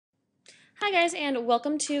Hi guys, and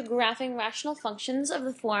welcome to graphing rational functions of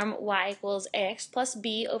the form y equals ax plus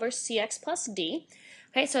b over cx plus d.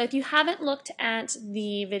 Okay, so if you haven't looked at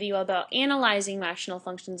the video about analyzing rational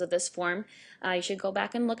functions of this form, you should go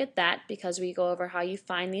back and look at that because we go over how you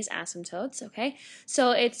find these asymptotes. Okay,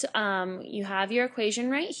 so it's you have your equation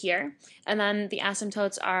right here, and then the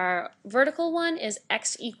asymptotes are vertical one is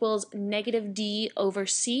x equals negative d over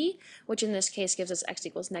c, which in this case gives us x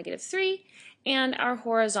equals negative 3, and our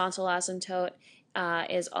horizontal asymptote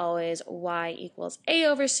is always y equals a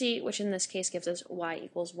over c, which in this case gives us y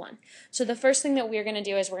equals 1. So the first thing that we're going to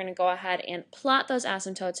do is we're going to go ahead and plot those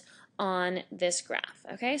asymptotes on this graph.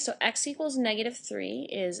 Okay, so x equals negative 3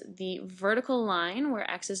 is the vertical line where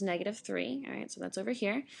x is negative 3. All right, so that's over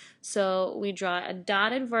here. So we draw a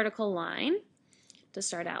dotted vertical line to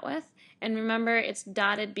start out with. And remember, it's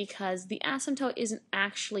dotted because the asymptote isn't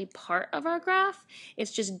actually part of our graph.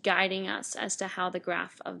 It's just guiding us as to how the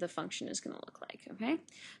graph of the function is going to look like. Okay,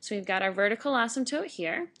 so we've got our vertical asymptote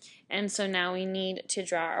here. And so now we need to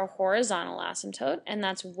draw our horizontal asymptote, and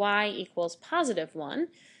that's y equals positive 1.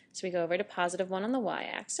 So we go over to positive 1 on the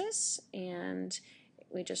y-axis, and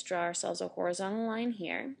we just draw ourselves a horizontal line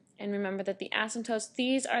here. And remember that the asymptotes,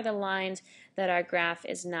 these are the lines that our graph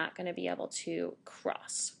is not going to be able to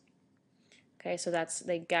cross. Okay, so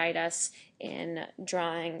they guide us in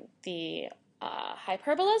drawing the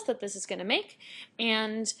hyperbolas that this is going to make,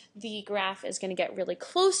 and the graph is going to get really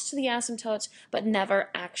close to the asymptotes but never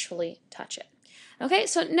actually touch it. Okay,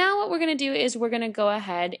 so now what we're going to do is we're going to go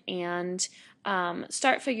ahead and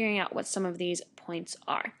start figuring out what some of these points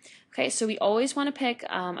are. Okay, so we always want to pick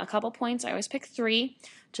a couple points. I always pick 3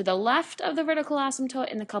 to the left of the vertical asymptote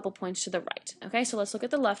and a couple points to the right. Okay, so let's look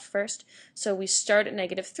at the left first. So we start at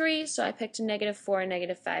negative 3, so I picked negative 4,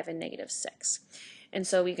 negative 5, and negative 6. And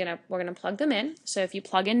so we're gonna plug them in. So if you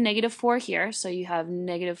plug in negative 4 here, so you have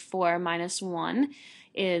negative 4 minus 1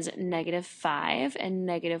 is negative 5, and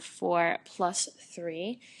negative 4 plus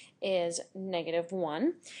 3 is negative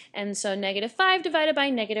 1. And so negative 5 divided by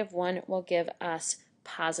negative 1 will give us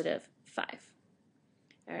positive 5.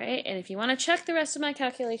 All right, and if you want to check the rest of my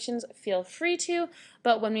calculations, feel free to,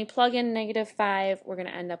 but when we plug in negative 5, we're going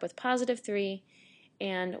to end up with positive 3,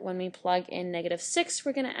 and when we plug in negative 6,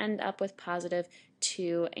 we're going to end up with positive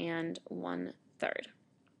 2 and 1/3.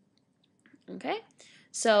 Okay,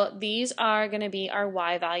 so these are going to be our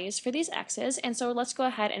y values for these x's, and so let's go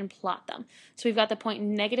ahead and plot them. So we've got the point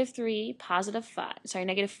negative 3, positive 5, sorry,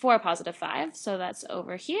 negative 4, positive 5, so that's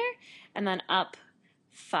over here, and then up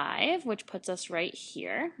 5, which puts us right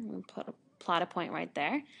here. I'm going to plot a point right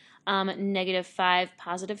there. Negative 5,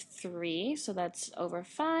 positive 3, so that's over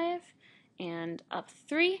 5, and up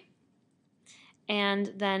 3.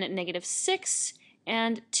 And then negative 6,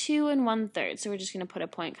 and 2 and 1/3. So we're just going to put a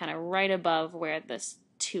point kind of right above where this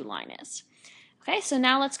 2 line is. Okay, so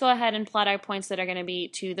now let's go ahead and plot our points that are going to be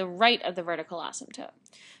to the right of the vertical asymptote.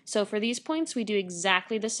 So for these points, we do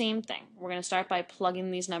exactly the same thing. We're going to start by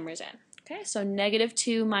plugging these numbers in. Okay, so negative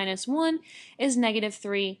 2 minus 1 is negative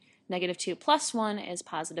 3, negative 2 plus 1 is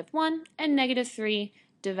positive 1, and negative 3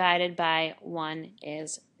 divided by 1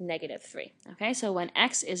 is negative 3. Okay, so when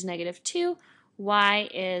x is negative 2, y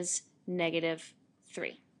is negative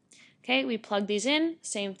 3. Okay, we plug these in,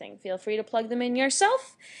 same thing. Feel free to plug them in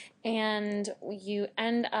yourself, and you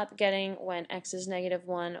end up getting when x is negative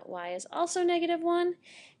 1, y is also negative 1,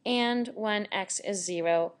 and when x is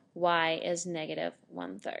 0, y is negative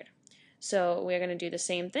 1/3. So we're going to do the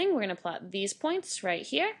same thing. We're going to plot these points right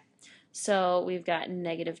here. So we've got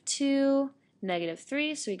negative 2, negative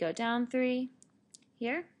 3, so we go down 3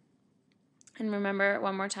 here. And remember,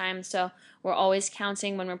 one more time, so we're always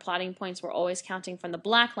counting when we're plotting points, we're always counting from the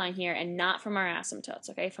black line here and not from our asymptotes,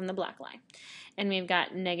 okay, from the black line. And we've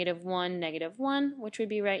got negative 1, which would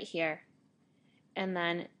be right here. And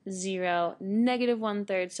then 0, negative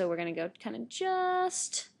 1/3, so we're going to go kind of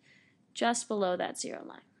just below that 0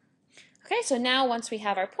 line. Okay, so now once we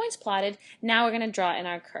have our points plotted, now we're going to draw in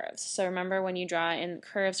our curves. So remember, when you draw in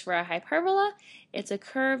curves for a hyperbola, it's a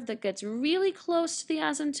curve that gets really close to the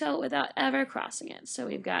asymptote without ever crossing it. So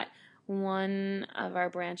we've got one of our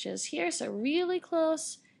branches here, so really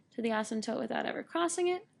close to the asymptote without ever crossing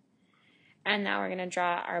it. And now we're going to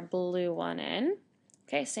draw our blue one in.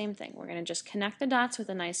 Okay, same thing. We're going to just connect the dots with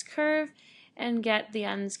a nice curve and get the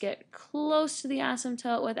ends get close to the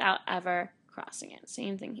asymptote without ever crossing it.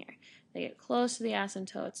 Same thing here. They get close to the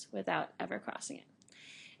asymptotes without ever crossing it.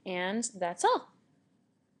 And that's all.